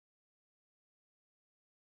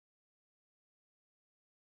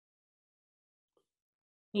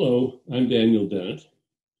Hello, I'm Daniel Dennett.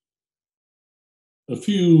 A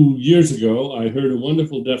few years ago, I heard a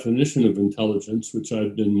wonderful definition of intelligence, which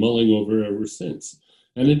I've been mulling over ever since.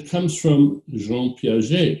 And it comes from Jean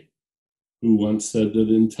Piaget, who once said that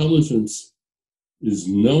intelligence is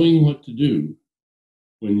knowing what to do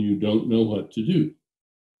when you don't know what to do.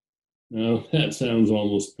 Now, that sounds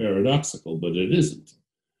almost paradoxical, but it isn't.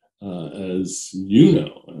 As you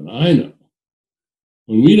know, and I know,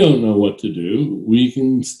 when we don't know what to do, we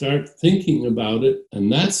can start thinking about it.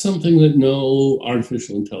 And that's something that no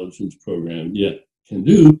artificial intelligence program yet can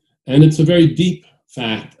do. And it's a very deep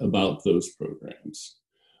fact about those programs.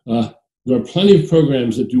 There are plenty of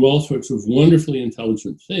programs that do all sorts of wonderfully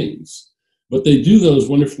intelligent things, but they do those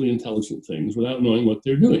wonderfully intelligent things without knowing what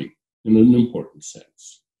they're doing in an important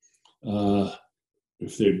sense.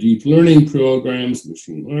 If they're deep learning programs,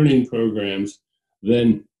 machine learning programs,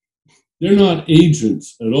 then they're not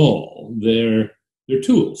agents at all. They're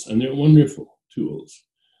tools, and they're wonderful tools.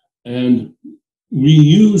 And we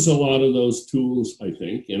use a lot of those tools, I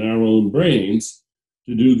think, in our own brains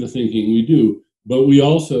to do the thinking we do. But we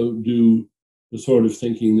also do the sort of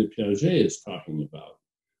thinking that Piaget is talking about,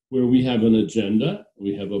 where we have an agenda,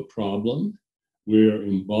 we have a problem, we're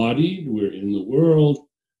embodied, we're in the world,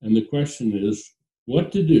 and the question is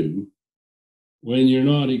what to do when you're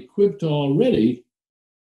not equipped already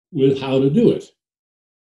with how to do it.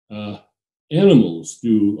 Animals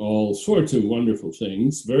do all sorts of wonderful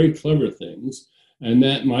things, very clever things, and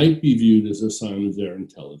that might be viewed as a sign of their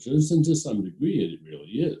intelligence, and to some degree it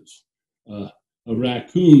really is. A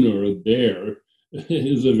raccoon or a bear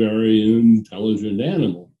is a very intelligent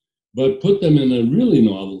animal, but put them in a really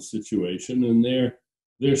novel situation and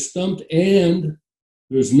they're stumped, and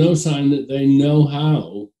there's no sign that they know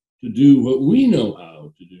how to do what we know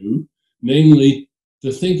how to do, namely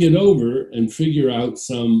to think it over and figure out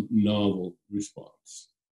some novel response.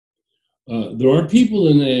 There are people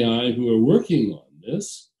in AI who are working on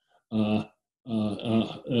this. One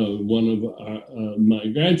of my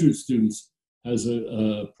graduate students has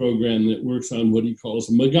a program that works on what he calls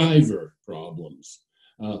MacGyver problems,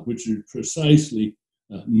 which are precisely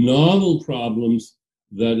novel problems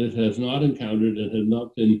that it has not encountered and have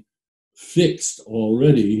not been fixed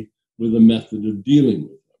already with a method of dealing with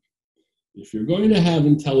them. If you're going to have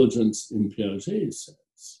intelligence in Piaget's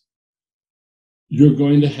sense, you're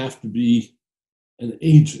going to have to be an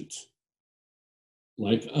agent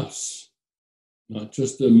like us, not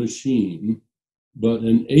just a machine, but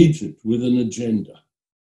an agent with an agenda.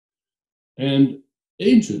 And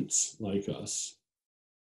agents like us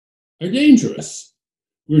are dangerous.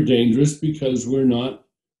 We're dangerous because we're not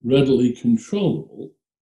readily controllable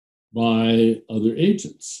by other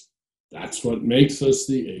agents. That's what makes us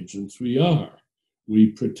the agents we are. We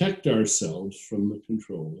protect ourselves from the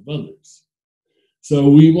control of others. So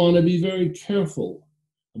we want to be very careful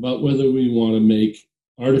about whether we want to make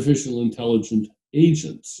artificial intelligent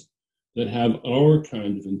agents that have our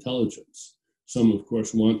kind of intelligence. Some, of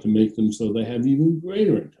course, want to make them so they have even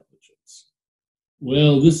greater intelligence.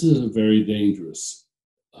 Well, this is a very dangerous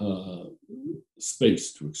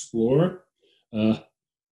space to explore.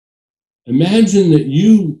 Imagine that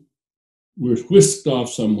you were whisked off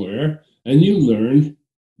somewhere and you learned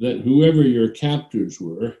that whoever your captors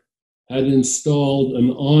were had installed an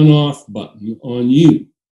on-off button on you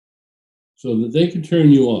so that they could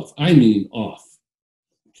turn you off. I mean off.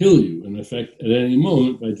 Kill you, in effect, at any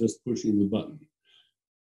moment by just pushing the button.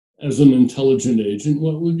 As an intelligent agent,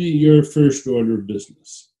 what would be your first order of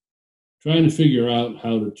business? Trying to figure out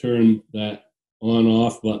how to turn that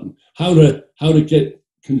on-off button, how to get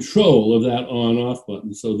control of that on-off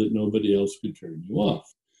button so that nobody else could turn you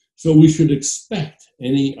off. So we should expect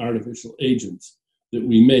any artificial agents that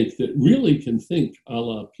we make that really can think a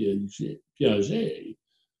la Piaget,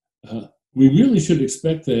 we really should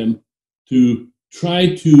expect them to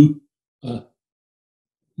try to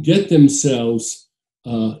get themselves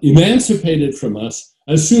emancipated from us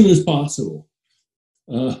as soon as possible.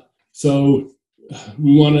 So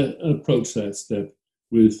we want to approach that step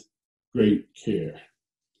with great care.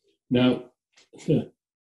 Now,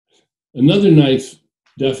 another nice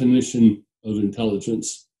definition of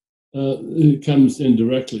intelligence comes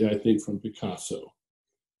indirectly, I think, from Picasso,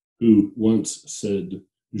 who once said,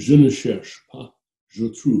 "Je ne cherche pas, je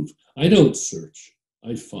trouve." I don't search,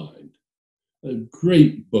 I find. A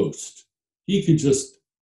great boast. He could just,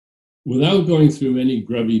 without going through any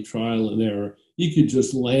grubby trial and error, he could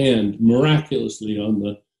just land miraculously on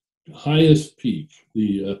the highest peak,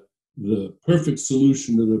 the perfect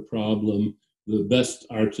solution to the problem, the best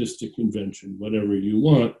artistic invention, whatever you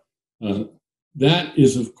want. That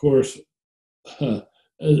is, of course, an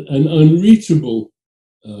unreachable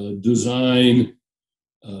design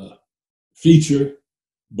feature,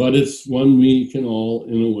 but it's one we can all,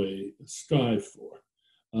 in a way, strive for.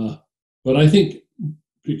 But I think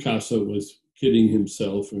Picasso was kidding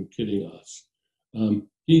himself and kidding us.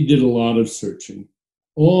 He did a lot of searching.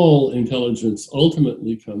 All intelligence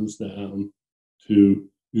ultimately comes down to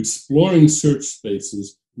exploring search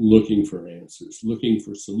spaces, looking for answers, looking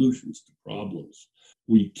for solutions to problems.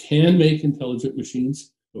 We can make intelligent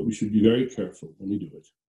machines, but we should be very careful when we do it.